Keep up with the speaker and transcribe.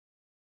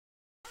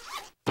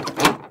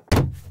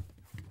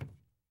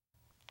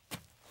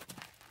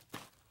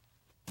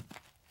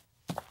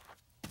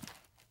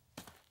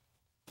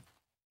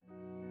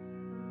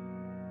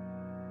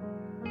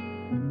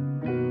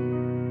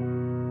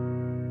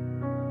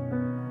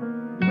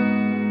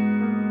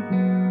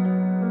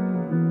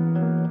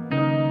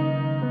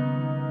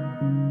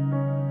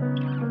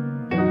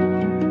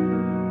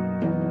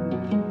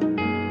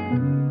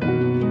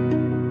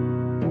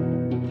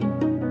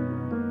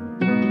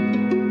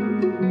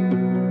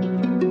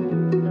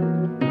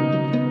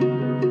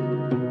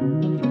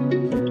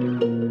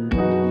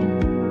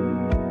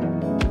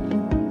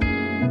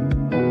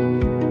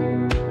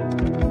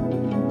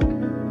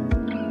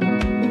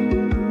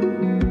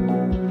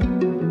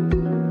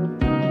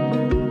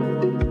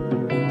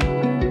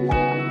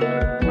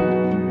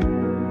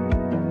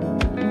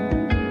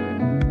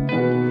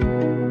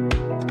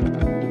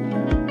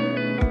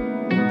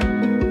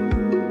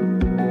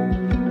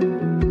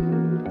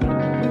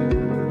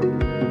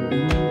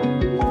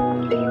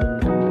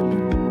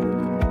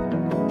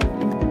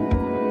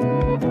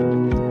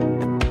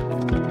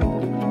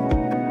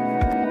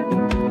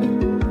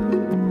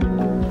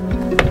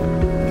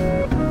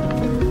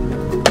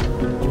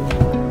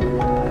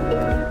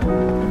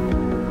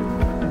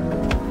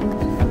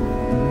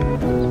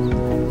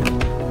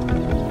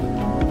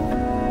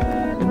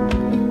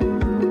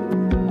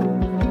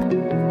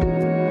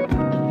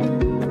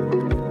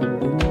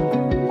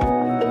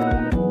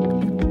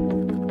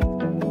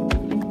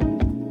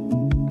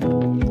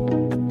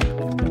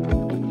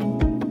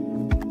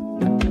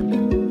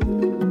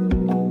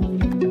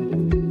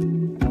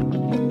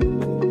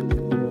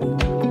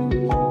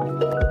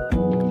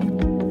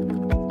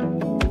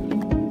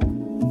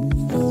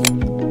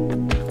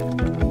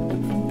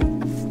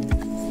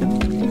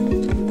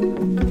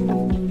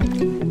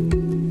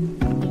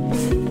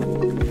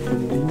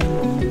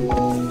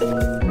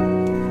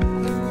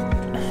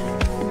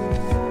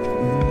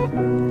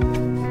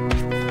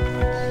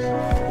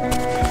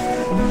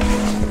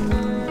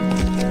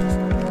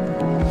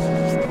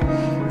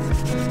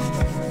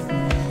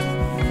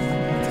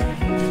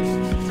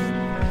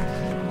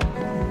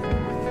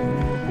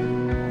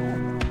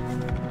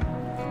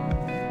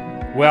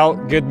Well,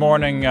 good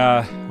morning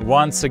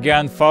once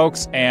again,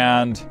 folks,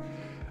 and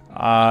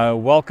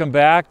welcome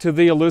back to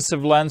the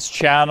Elusive Lens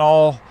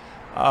channel.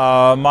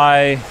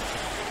 My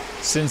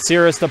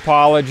sincerest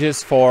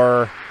apologies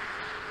for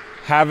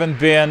having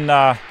been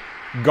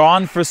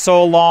gone for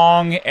so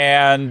long,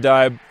 and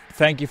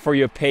thank you for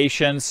your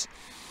patience.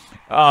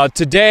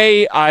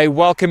 Today, I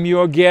welcome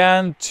you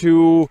again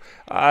to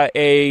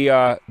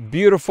a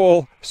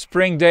beautiful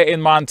spring day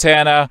in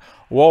Montana.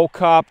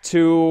 Woke up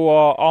to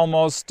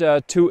almost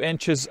 2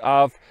 inches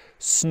of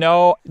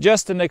snow.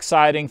 Just an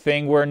exciting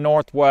thing. We're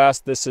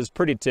northwest. This is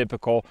pretty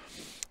typical.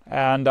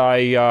 And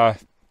I'm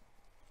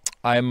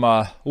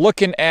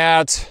looking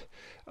at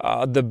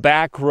the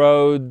back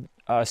road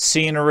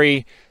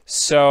scenery.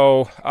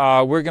 So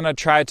we're going to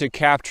try to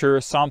capture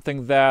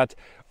something that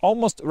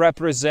almost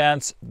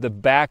represents the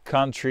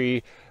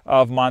backcountry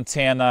of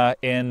Montana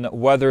in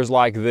weathers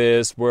like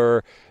this,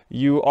 where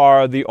you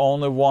are the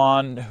only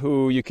one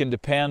who you can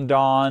depend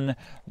on.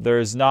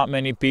 There's not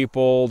many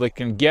people that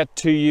can get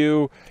to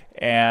you.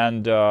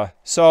 And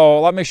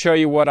so let me show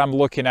you what I'm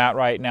looking at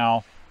right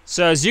now.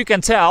 So as you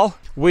can tell,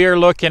 we are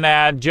looking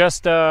at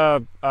just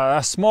a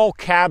small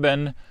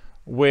cabin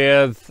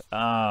with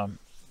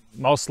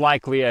most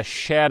likely a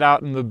shed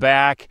out in the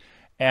back.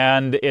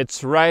 And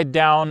it's right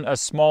down a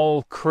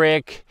small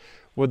creek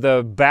with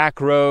a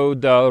back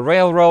road, the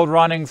railroad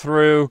running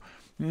through,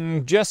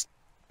 just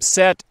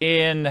set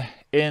in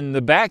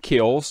the back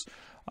hills.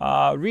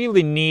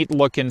 Really neat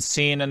looking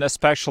scene, and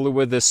especially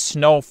with the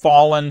snow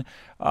falling,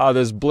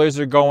 this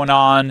blizzard going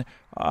on,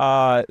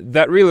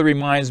 that really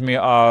reminds me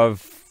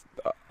of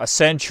a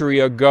century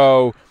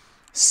ago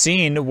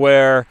scene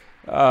where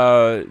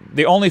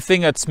the only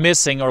thing that's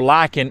missing or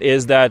lacking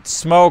is that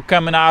smoke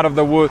coming out of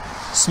the wood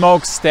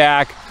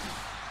smokestack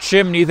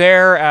chimney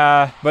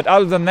there, but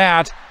other than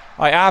that,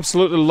 I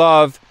absolutely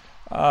love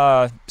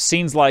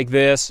scenes like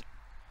this.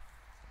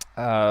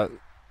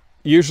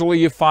 Usually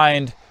you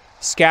find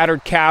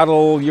scattered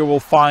cattle, you will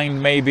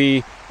find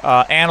maybe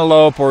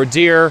antelope or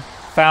deer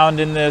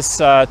found in this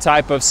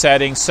type of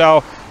setting.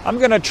 So I'm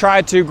going to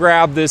try to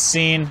grab this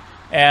scene,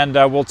 and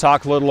we'll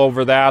talk a little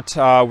over that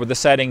with the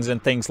settings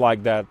and things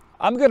like that.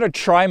 I'm going to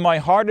try my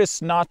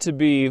hardest not to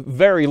be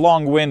very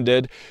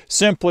long-winded,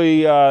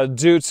 simply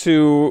due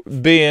to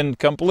being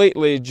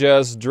completely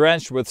just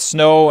drenched with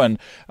snow. And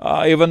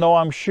even though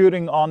I'm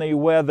shooting on a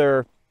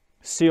weather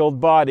sealed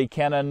body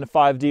Canon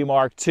 5D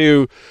Mark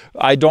II,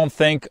 I don't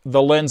think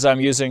the lens I'm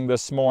using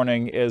this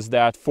morning is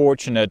that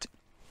fortunate.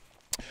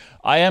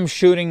 I am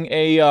shooting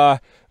a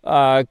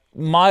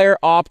Meyer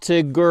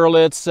Optic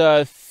Görlitz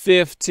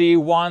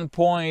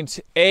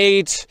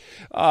 51.8,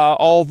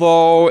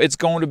 although it's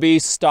going to be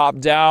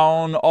stopped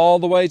down all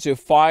the way to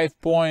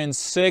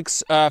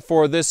 5.6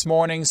 for this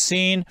morning's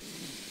scene.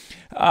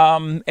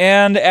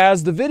 And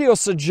as the video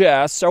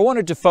suggests, I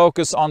wanted to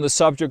focus on the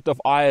subject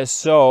of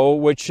ISO,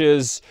 which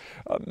is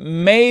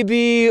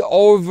maybe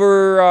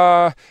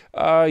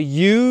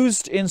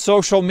used in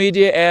social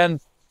media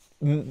and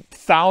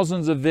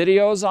thousands of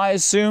videos, I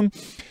assume.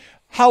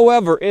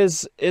 However,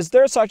 is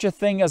there such a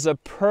thing as a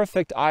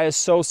perfect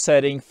ISO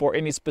setting for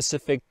any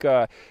specific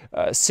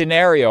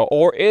scenario,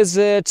 or is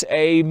it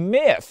a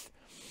myth?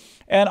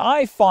 And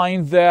I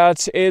find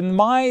that in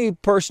my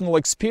personal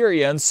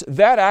experience,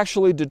 that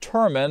actually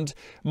determined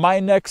my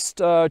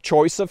next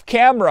choice of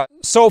camera.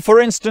 So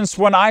for instance,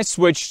 when I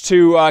switched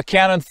to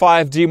Canon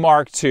 5D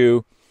Mark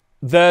II,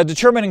 the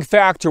determining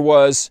factor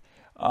was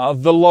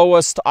the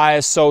lowest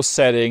ISO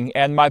setting,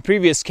 and my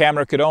previous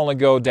camera could only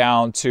go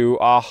down to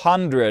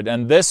 100,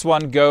 and this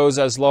one goes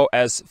as low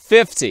as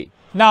 50.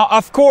 Now,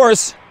 of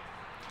course,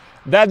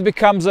 that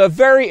becomes a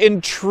very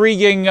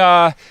intriguing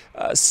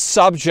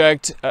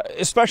subject,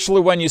 especially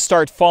when you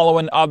start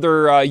following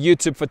other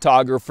YouTube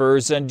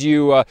photographers and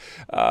you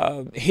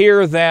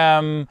hear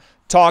them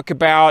talk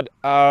about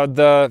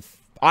the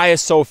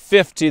ISO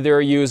 50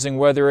 they're using,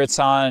 whether it's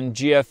on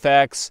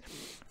GFX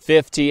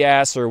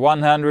 50S or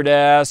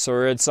 100S,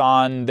 or it's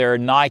on their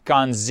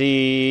Nikon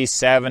Z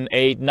 7,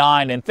 8,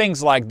 9 and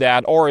things like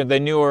that, or the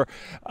newer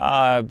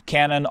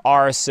Canon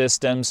R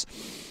systems.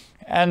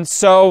 And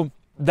so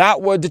that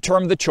would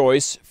determine the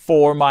choice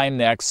for my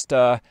next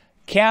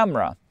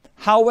camera.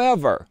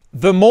 However,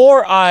 the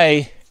more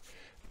I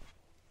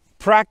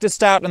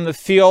practiced out in the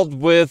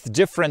field with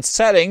different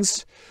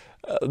settings,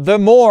 the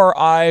more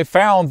I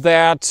found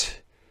that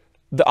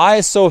the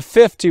ISO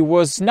 50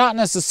 was not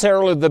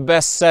necessarily the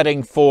best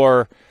setting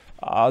for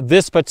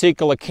this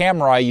particular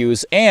camera I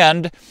use,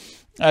 and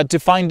to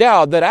find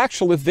out that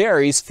actually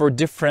varies for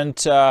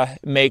different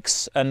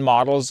makes and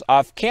models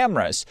of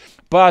cameras.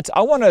 But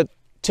I want to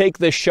take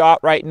this shot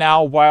right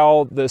now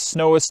while the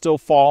snow is still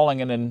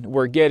falling, and then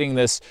we're getting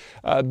this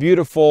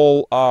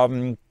beautiful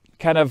kind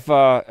of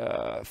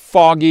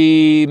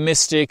foggy,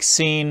 mystic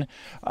scene.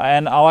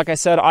 And like I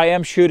said, I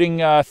am shooting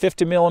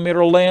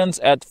 50mm lens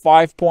at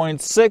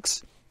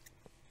 5.6,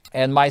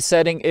 and my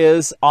setting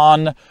is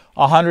on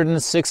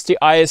 160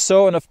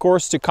 ISO. And of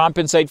course, to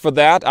compensate for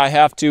that, I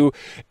have to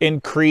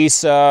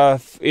increase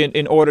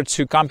in order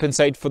to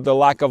compensate for the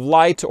lack of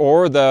light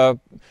or the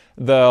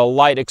the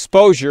light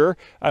exposure.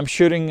 I'm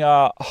shooting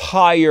a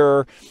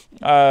higher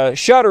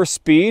shutter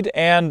speed,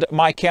 and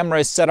my camera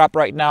is set up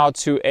right now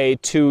to a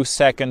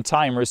 2-second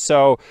timer.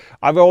 So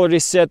I've already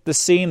set the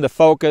scene, the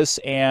focus,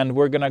 and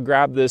we're gonna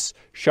grab this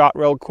shot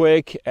real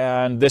quick,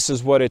 and this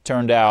is what it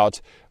turned out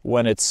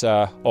when it's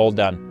all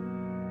done.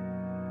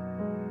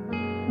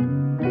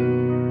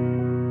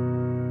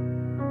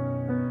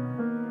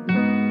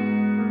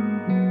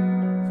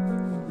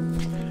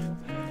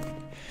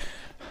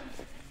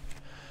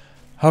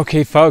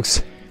 Okay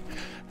folks,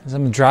 as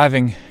I'm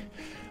driving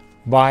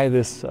by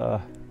this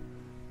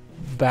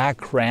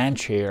back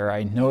ranch here,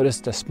 I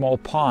noticed a small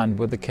pond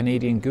with a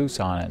Canadian goose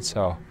on it,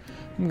 so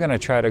I'm gonna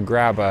try to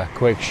grab a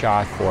quick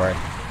shot for it,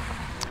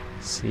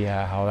 see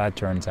how that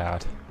turns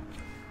out.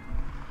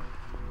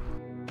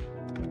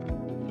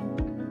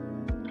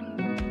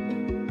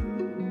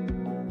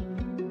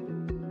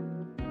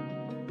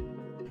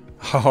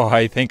 Oh,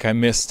 I think I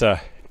missed a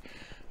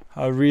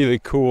really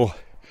cool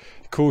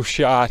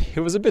shot. It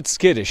was a bit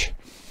skittish,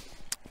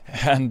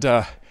 and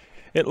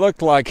it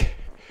looked like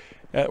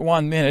at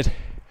 1 minute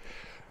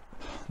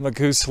the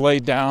goose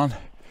laid down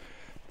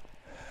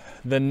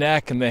the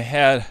neck and the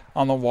head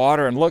on the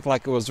water and looked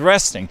like it was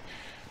resting,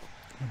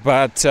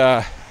 but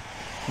no,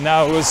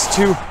 it was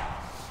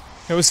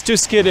too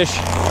skittish.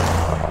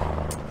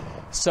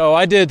 So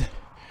I did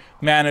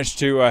manage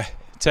to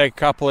take a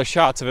couple of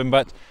shots of him,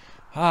 but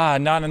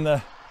not in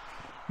the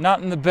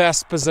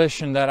best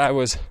position that I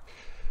was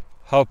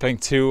hoping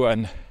to,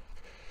 and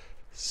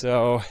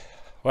so,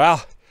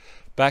 well,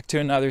 back to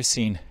another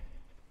scene.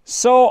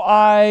 So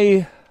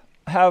I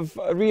have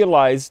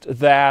realized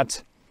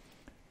that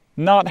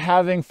not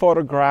having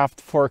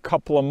photographed for a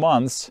couple of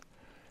months,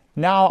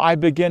 now I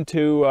begin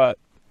to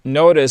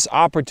notice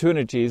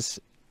opportunities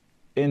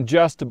in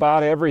just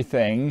about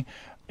everything,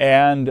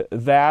 and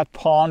that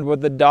pond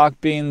with the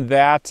duck being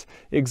that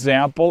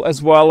example,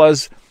 as well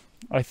as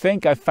I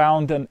think I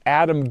found an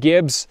Adam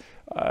Gibbs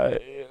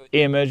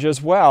image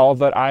as well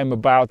that I'm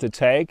about to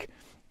take.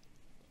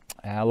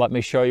 Let me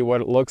show you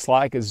what it looks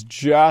like. It's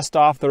just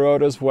off the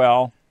road as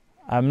well.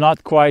 I'm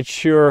not quite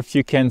sure if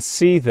you can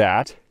see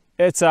that.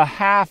 It's a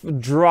half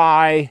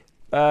dry,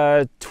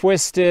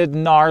 twisted,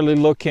 gnarly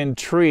looking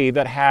tree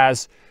that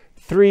has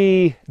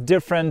 3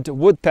 different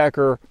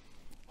woodpecker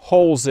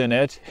holes in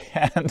it,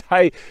 and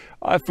I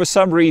for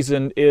some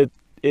reason it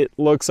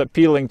looks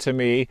appealing to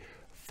me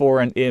for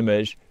an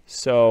image.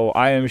 So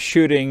I am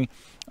shooting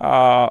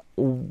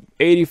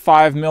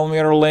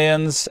 85mm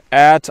lens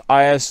at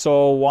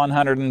ISO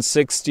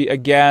 160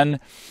 again,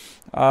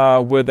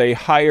 with a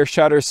higher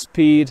shutter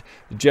speed,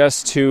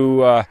 just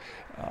to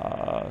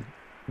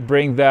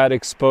bring that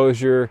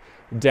exposure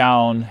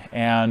down,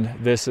 and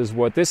this is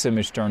what this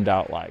image turned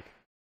out like.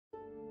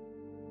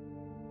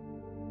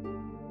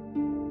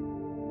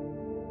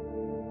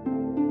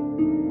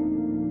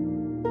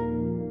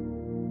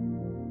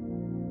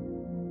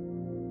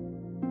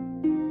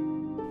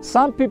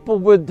 Some people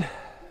would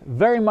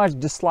very much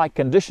dislike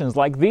conditions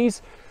like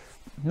these.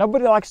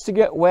 Nobody likes to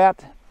get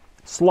wet,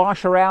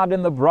 slosh around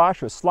in the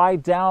brush, or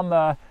slide down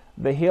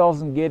the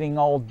hills and getting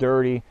all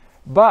dirty.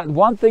 But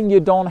one thing you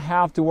don't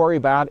have to worry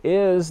about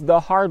is the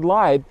hard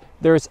light.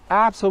 There's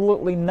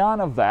absolutely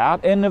none of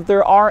that. And if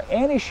there are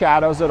any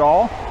shadows at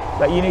all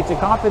that you need to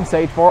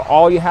compensate for,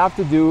 all you have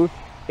to do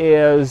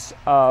is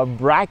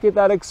bracket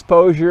that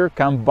exposure,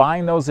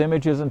 combine those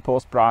images in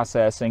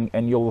post-processing,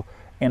 and you'll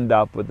end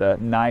up with a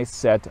nice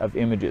set of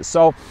images.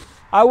 So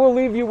I will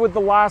leave you with the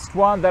last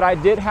one that I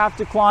did have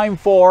to climb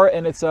for,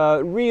 and it's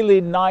a really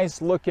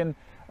nice looking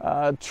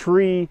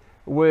tree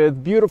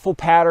with beautiful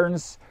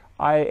patterns.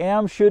 I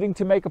am shooting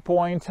to make a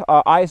point.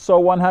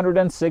 ISO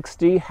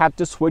 160, had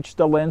to switch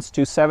the lens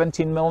to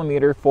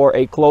 17mm for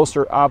a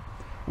closer up,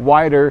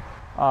 wider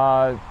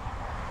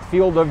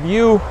field of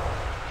view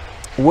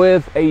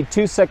with a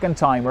 2-second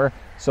timer.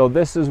 So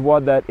this is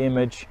what that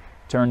image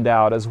turned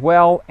out as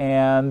well,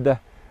 and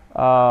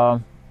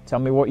tell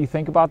me what you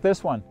think about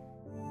this one.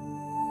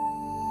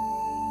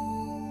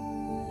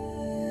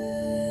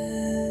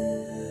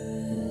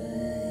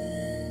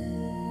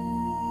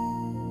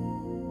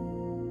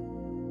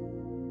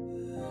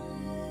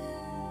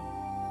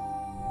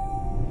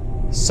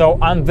 So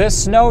on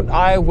this note,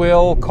 I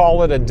will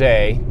call it a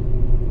day.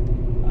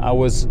 I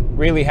was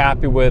really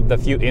happy with the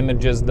few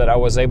images that I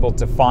was able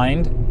to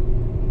find,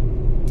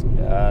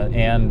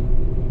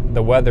 and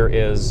the weather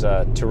is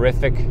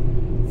terrific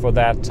for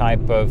that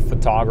type of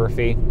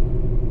photography.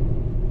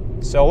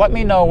 So let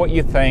me know what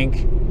you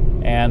think,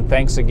 and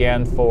thanks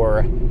again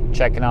for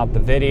checking out the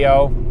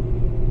video.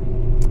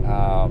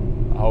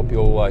 I hope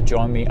you'll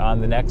join me on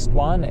the next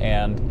one,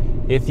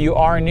 and if you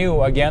are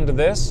new again to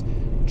this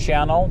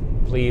channel,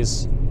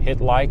 please hit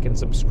like and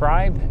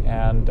subscribe,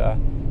 and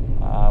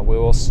we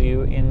will see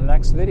you in the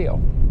next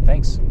video.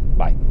 Thanks.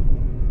 Bye.